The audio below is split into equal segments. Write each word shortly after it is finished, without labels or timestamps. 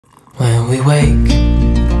When we wake,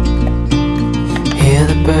 hear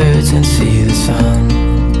the birds and see the sun.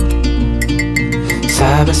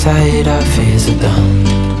 Side by side our fears are done.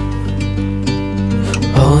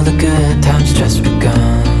 All the good times just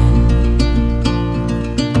begun.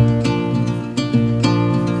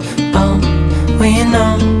 Oh, we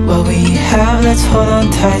know what we have, let's hold on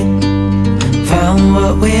tight. Found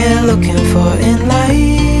what we're looking for in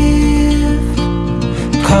life.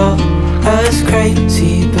 Call us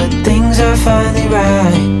crazy, but things are finally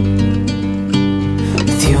right.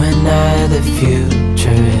 With you and I, the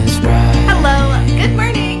future is bright. Hello, good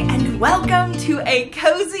morning, and welcome to a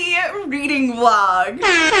cozy reading vlog.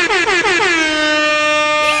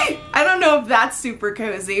 I don't know if that's super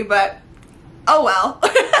cozy, but oh well.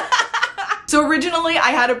 So originally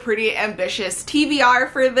I had a pretty ambitious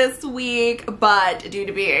TBR for this week, but due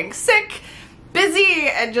to being sick, busy,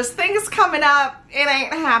 and just things coming up, it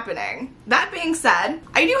ain't happening. That being said,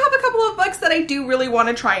 I do have a couple of books that I do really want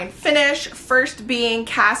to try and finish. First being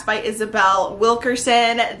Cast by Isabel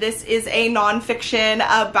Wilkerson. This is a nonfiction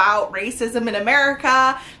about racism in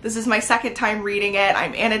America. This is my second time reading it.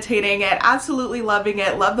 I'm annotating it, absolutely loving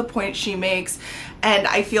it, love the points she makes, and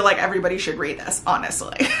I feel like everybody should read this,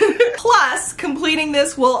 honestly. Plus, completing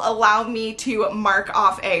this will allow me to mark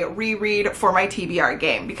off a reread for my TBR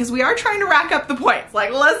game, because we are trying to rack up the points,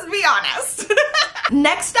 like, let's be honest.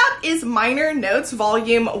 Next up is Minor Notes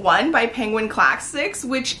Volume 1 by Penguin Classics,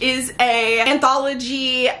 which is an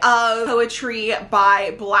anthology of poetry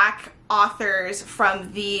by Black authors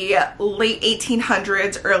from the late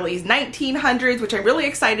 1800s, early 1900s, which I'm really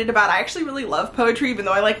excited about. I actually really love poetry, even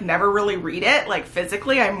though I like never really read it, like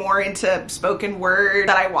physically. I'm more into spoken word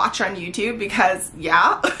that I watch on YouTube because,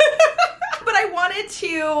 yeah. But I wanted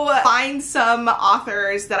to find some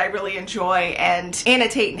authors that I really enjoy and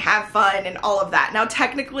annotate and have fun and all of that. Now,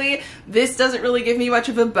 technically, this doesn't really give me much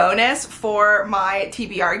of a bonus for my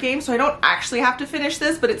TBR game, so I don't actually have to finish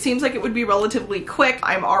this, but it seems like it would be relatively quick.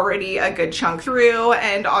 I'm already a good chunk through,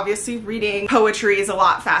 and obviously reading poetry is a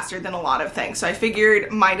lot faster than a lot of things, so I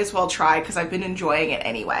figured might as well try because I've been enjoying it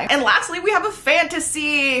anyway. And lastly, we have a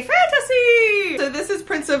fantasy! So this is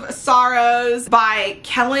Prince of Sorrows by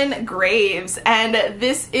Kellen Graves. And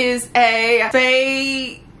this is a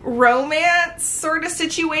fae romance sort of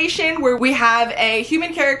situation where we have a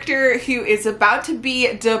human character who is about to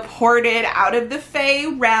be deported out of the fae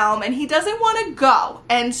realm, and he doesn't want to go.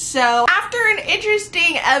 And so after an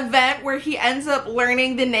interesting event where he ends up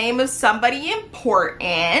learning the name of somebody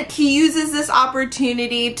important, he uses this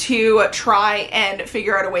opportunity to try and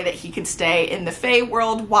figure out a way that he can stay in the fae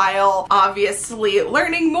world while obviously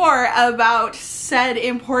learning more about said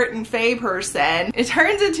important fae person. It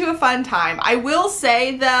turns into a fun time. I will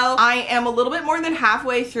say though, I am a little bit more than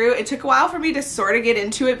halfway through. It took a while for me to sort of get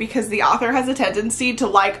into it because the author has a tendency to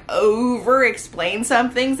like over explain some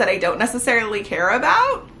things that I don't necessarily care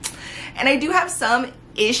about. And I do have some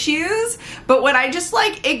issues, but when I just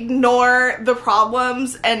like ignore the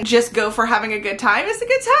problems and just go for having a good time, it's a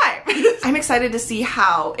good time. I'm excited to see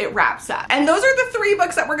how it wraps up. And those are the 3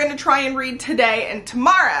 books that we're going to try and read today and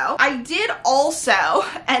tomorrow. I did also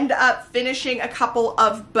end up finishing a couple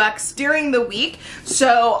of books during the week.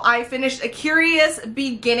 So I finished A Curious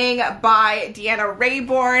Beginning by Deanna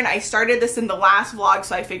Raybourn. I started this in the last vlog,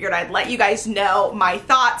 so I figured I'd let you guys know my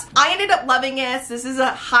thoughts. I ended up loving it. This is a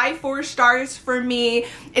high 4 stars for me.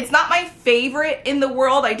 It's not my favorite in the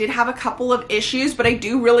world. I did have a couple of issues, but I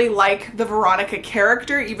do really like the Veronica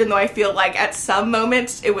character, even though I feel like at some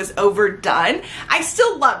moments it was overdone. I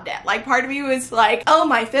still loved it. Like, part of me was like, oh,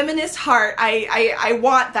 my feminist heart, I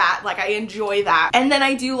want that. Like, I enjoy that. And then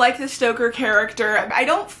I do like the Stoker character. I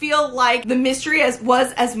don't feel like the mystery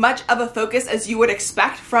was as much of a focus as you would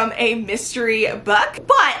expect from a mystery book,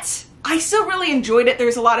 but I still really enjoyed it.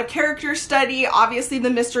 There's a lot of character study. Obviously the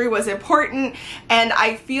mystery was important, and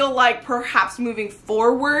I feel like perhaps moving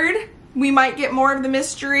forward we might get more of the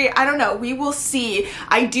mystery. I don't know. We will see.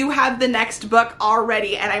 I do have the next book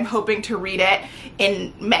already, and I'm hoping to read it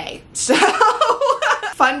in May. So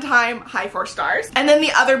fun time, high 4 stars. And then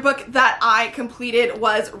the other book that I completed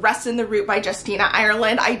was Rest in the Root by Justina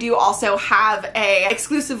Ireland. I do also have a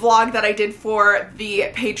exclusive vlog that I did for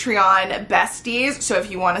the Patreon besties. So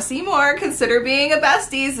if you want to see more, consider being a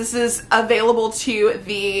besties. This is available to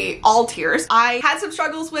the all tiers. I had some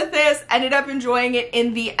struggles with this, ended up enjoying it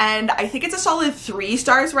in the end. I think it's a solid 3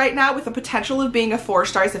 stars right now, with the potential of being a 4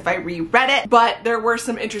 stars if I reread it, but there were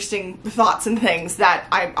some interesting thoughts and things that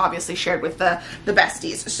I obviously shared with the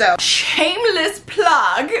besties. So shameless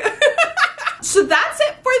plug. So that's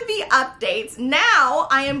it for the updates. Now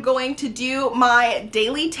I am going to do my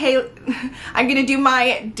daily I'm gonna do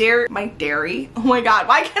my dairy. Oh my god,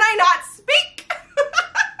 why can I not speak?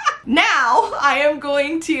 Now I am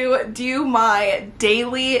going to do my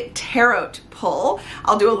daily tarot pull.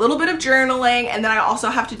 I'll do a little bit of journaling, and then I also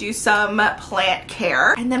have to do some plant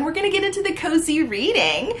care. And then we're gonna get into the cozy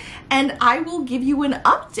reading, and I will give you an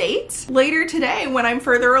update later today when I'm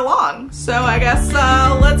further along. So I guess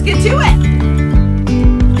let's get to it.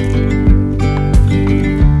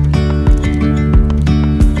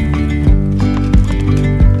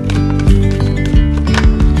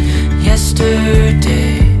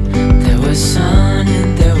 Yesterday, there was sun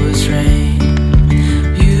and there was rain,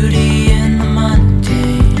 beauty in the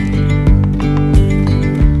mundane.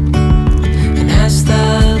 And as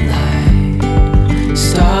the light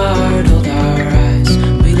startled our eyes,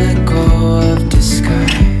 we let go of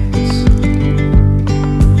disguise.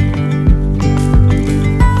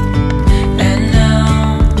 And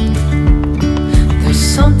now, there's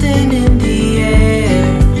something in the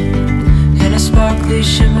air, and a sparkly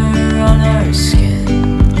shimmer on our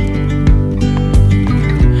skin,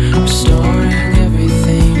 restoring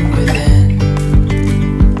everything within.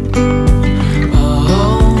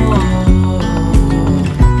 Oh,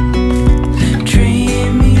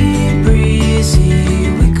 dreamy, breezy,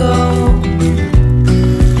 we go.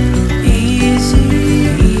 Easy,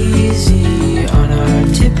 easy on our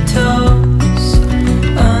tiptoes,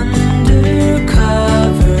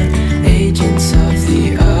 undercover agents of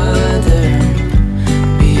the other.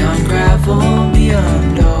 Beyond gravel,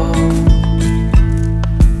 beyond all.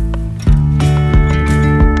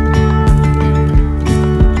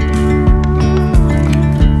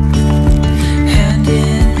 Hand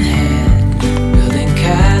in hand, building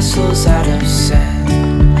castles out of sand,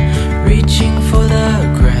 reaching for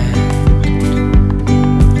the grand.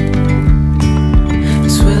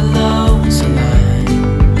 As willows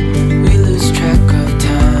align, we lose track of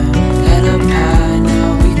time. Head up high,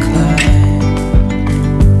 now we climb.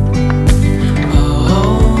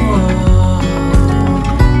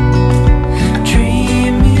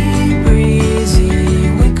 Dreamy, breezy,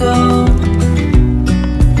 we go.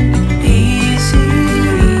 Easy,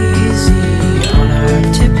 easy on our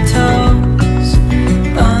tiptoes,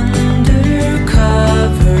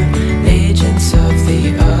 undercover agents of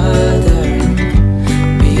the other.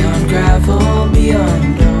 Beyond gravel,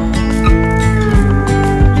 beyond all.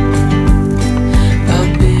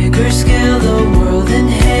 A bigger scale, the world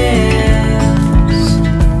inhales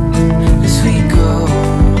as we go.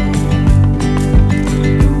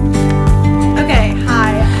 Okay,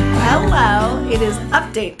 hi, hello, it is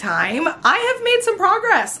update time. I have made some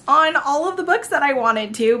progress on all of the books that I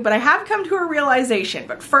wanted to, but I have come to a realization.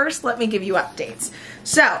 But first, let me give you updates.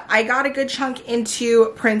 So, I got a good chunk into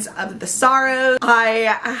Prince of the Sorrows.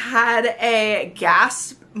 I had a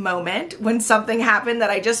gasp moment when something happened that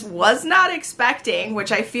I just was not expecting,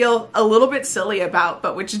 which I feel a little bit silly about,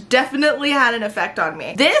 but which definitely had an effect on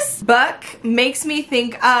me. This book makes me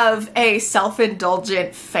think of a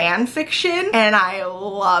self-indulgent fan fiction, and I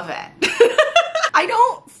love it. I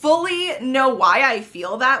don't fully know why I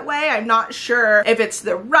feel that way. I'm not sure if it's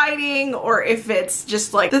the writing or if it's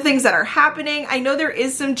just like the things that are happening. I know there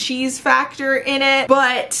is some cheese factor in it,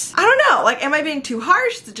 but I don't know. Like, am I being too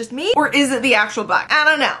harsh? Is it just me? Or is it the actual book? I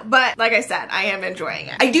don't know. But like I said, I am enjoying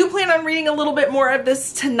it. I do plan on reading a little bit more of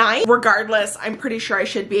this tonight. Regardless, I'm pretty sure I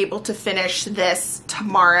should be able to finish this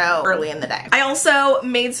tomorrow early in the day. I also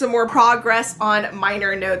made some more progress on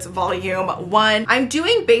Minor Notes Volume 1. I'm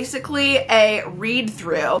doing basically a read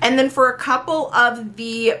through, and then for a couple of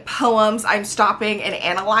the poems I'm stopping and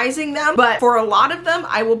analyzing them, but for a lot of them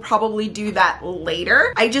I will probably do that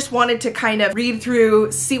later. I just wanted to kind of read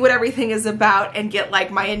through, see what everything is about, and get like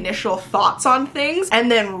my initial thoughts on things, and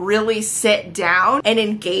then really sit down and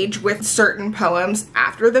engage with certain poems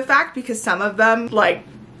after the fact, because some of them, like,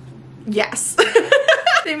 yes.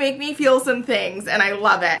 They make me feel some things, and I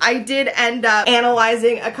love it. I did end up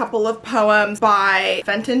analyzing a couple of poems by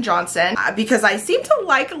Fenton Johnson because I seem to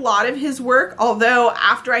like a lot of his work, although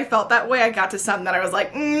after I felt that way, I got to some that I was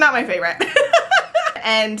like, not my favorite.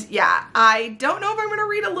 And yeah, I don't know if I'm gonna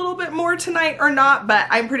read a little bit more tonight or not, but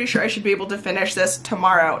I'm pretty sure I should be able to finish this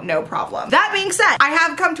tomorrow, no problem. That being said, I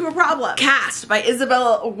have come to a problem. Cast by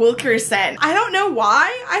Isabel Wilkerson. I don't know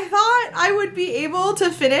why I thought I would be able to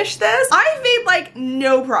finish this. I've made like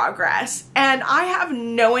no progress, and I have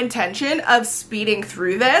no intention of speeding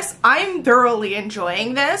through this. I'm thoroughly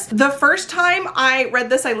enjoying this. The first time I read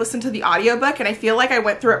this, I listened to the audiobook, and I feel like I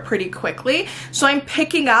went through it pretty quickly. So I'm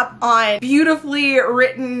picking up on beautifully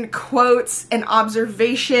written quotes and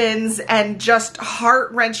observations and just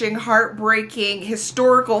heart-wrenching, heartbreaking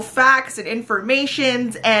historical facts and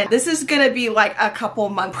informations, and this is gonna be like a couple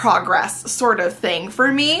month progress sort of thing for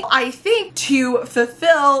me. I think to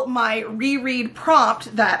fulfill my reread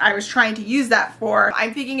prompt that I was trying to use that for,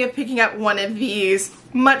 I'm thinking of picking up one of these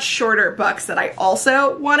much shorter books that I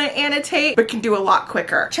also want to annotate but can do a lot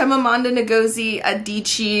quicker. Chimamanda Ngozi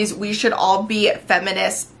Adichie's We Should All Be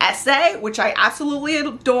Feminists essay, which I absolutely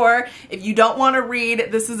adore. If you don't want to read,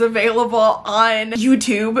 this is available on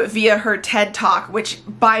YouTube via her TED Talk, which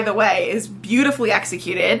by the way is beautifully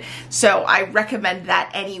executed, so I recommend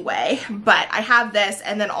that anyway. But I have this,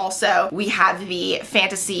 and then also we have the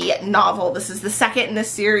fantasy novel. This is the second in the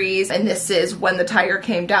series, and this is When the Tiger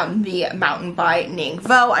Came Down the Mountain by Ning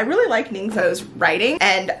Vo. I really like Ning Vo's writing,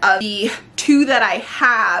 and of the two that I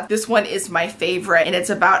have, this one is my favorite, and it's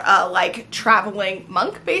about a like traveling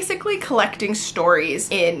monk basically collecting stories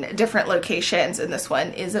in different locations, and this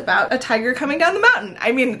one is about a tiger coming down the mountain.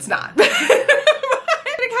 I mean, it's not.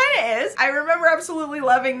 It kind of is. I remember absolutely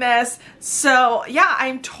loving this. So yeah,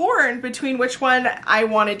 I'm torn between which one I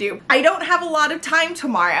want to do. I don't have a lot of time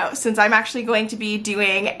tomorrow since I'm actually going to be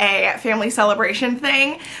doing a family celebration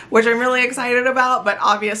thing, which I'm really excited about, but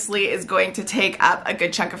obviously is going to take up a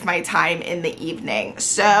good chunk of my time in the evening.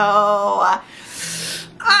 So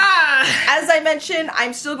as I mentioned,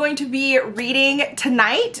 I'm still going to be reading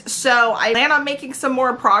tonight, so I plan on making some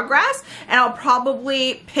more progress, and I'll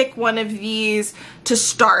probably pick one of these to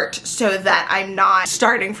start so that I'm not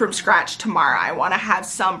starting from scratch tomorrow. I want to have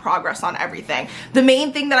some progress on everything. The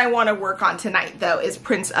main thing that I want to work on tonight though is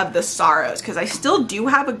Prince of the Sorrows, because I still do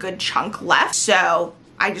have a good chunk left, so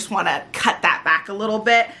I just want to cut that back a little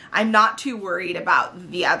bit. I'm not too worried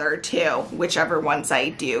about the other two, whichever ones I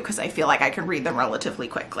do, because I feel like I can read them relatively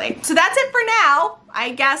quickly. So that's it for now.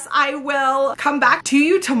 I guess I will come back to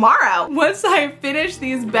you tomorrow once I finish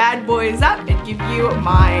these bad boys up and give you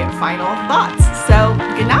my final thoughts. So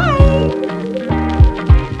good night.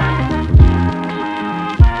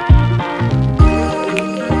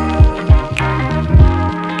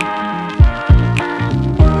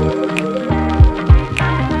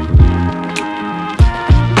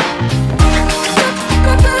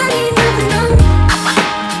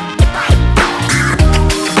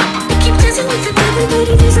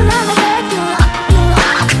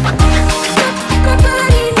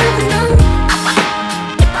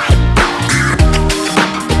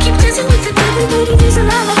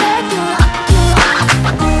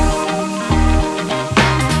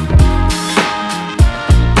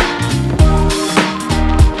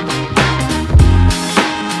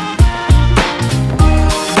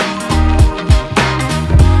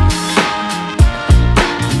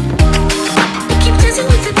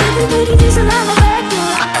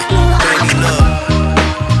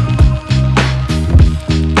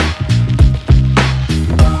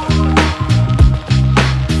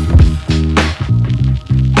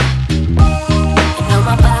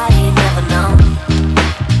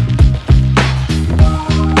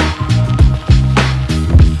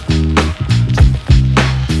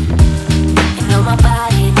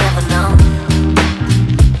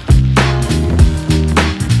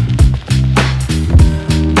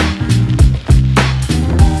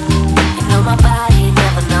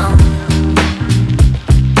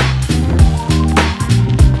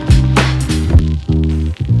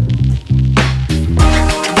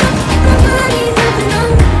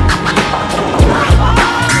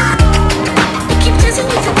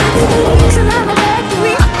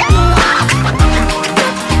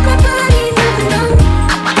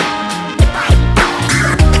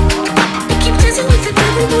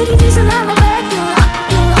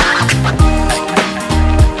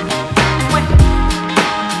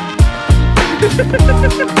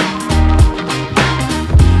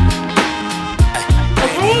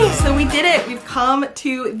 Okay, so we did it. We've come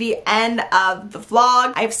to the end of the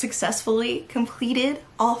vlog. I've successfully completed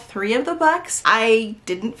all 3 of the books. I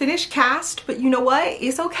didn't finish Cast, but you know what?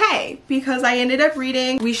 It's okay because I ended up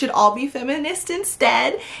reading We Should All Be Feminists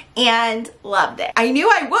instead and loved it. I knew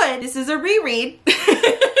I would. This is a reread.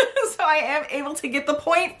 So I am able to get the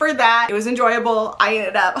point for that. It was enjoyable. I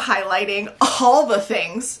ended up highlighting all the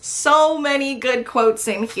things. So many good quotes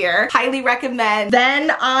in here. Highly recommend.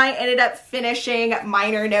 Then I ended up finishing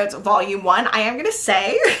Minor Notes Volume 1. I am gonna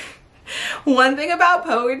say One thing about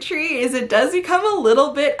poetry is it does become a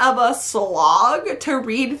little bit of a slog to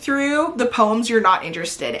read through the poems you're not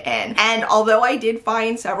interested in. And although I did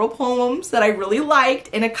find several poems that I really liked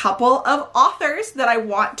and a couple of authors that I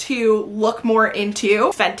want to look more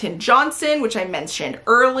into, Fenton Johnson, which I mentioned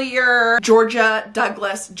earlier, Georgia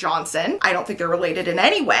Douglas Johnson, I don't think they're related in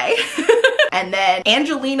any way, and then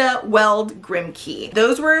Angelina Weld Grimke.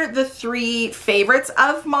 Those were the three favorites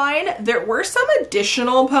of mine. There were some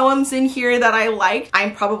additional poems in here that I liked.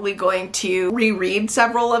 I'm probably going to reread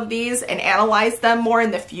several of these and analyze them more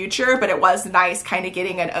in the future, but it was nice kind of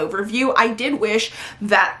getting an overview. I did wish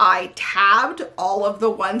that I tabbed all of the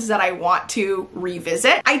ones that I want to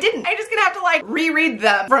revisit. I didn't. I'm just gonna have to like reread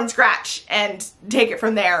them from scratch and take it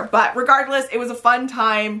from there. But regardless, it was a fun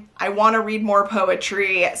time. I want to read more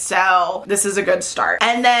poetry, so this is a good start.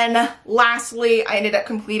 And then lastly, I ended up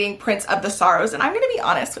completing Prince of the Sorrows, and I'm gonna be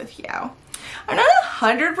honest with you. I'm not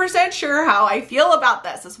 100% sure how I feel about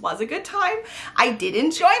this. This was a good time. I did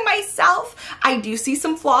enjoy myself. I do see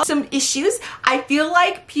some flaws, some issues. I feel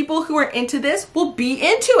like people who are into this will be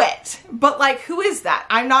into it. But like, who is that?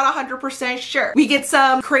 I'm not 100% sure. We get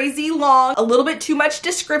some crazy long, a little bit too much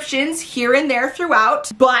descriptions here and there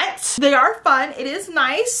throughout, but they are fun. It is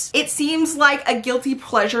nice. It seems like a guilty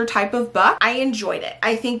pleasure type of book. I enjoyed it.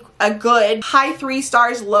 I think a good high 3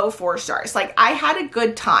 stars, low 4 stars. Like, I had a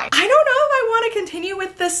good time. I don't know if I want to continue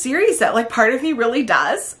with this series though. Like, part of me really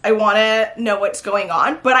does. I want to know what's going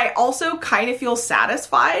on, but I also kind of feel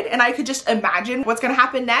satisfied and I could just imagine what's going to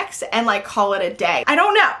happen next and like call it a day. I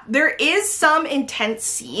don't know. There is some intense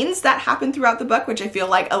scenes that happen throughout the book, which I feel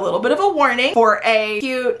like a little bit of a warning for a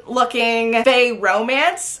cute looking fae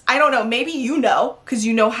romance. I don't know. Maybe you know, because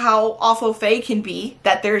you know how awful fae can be,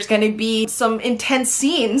 that there's going to be some intense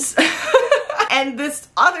scenes. And this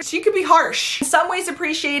other, she could be harsh. In some ways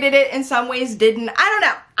appreciated it, in some ways didn't. I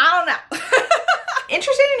don't know.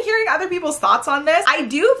 Interested in hearing other people's thoughts on this. I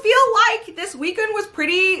do feel like this weekend was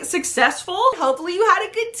pretty successful. Hopefully you had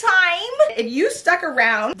a good time. If you stuck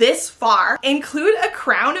around this far, include a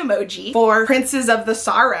crown emoji for Princes of the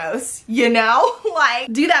Sorrows, you know?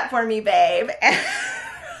 Like, do that for me, babe.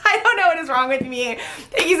 I don't know what is wrong with me.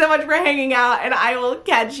 Thank you so much for hanging out, and I will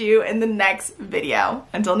catch you in the next video.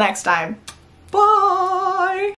 Until next time. Bye!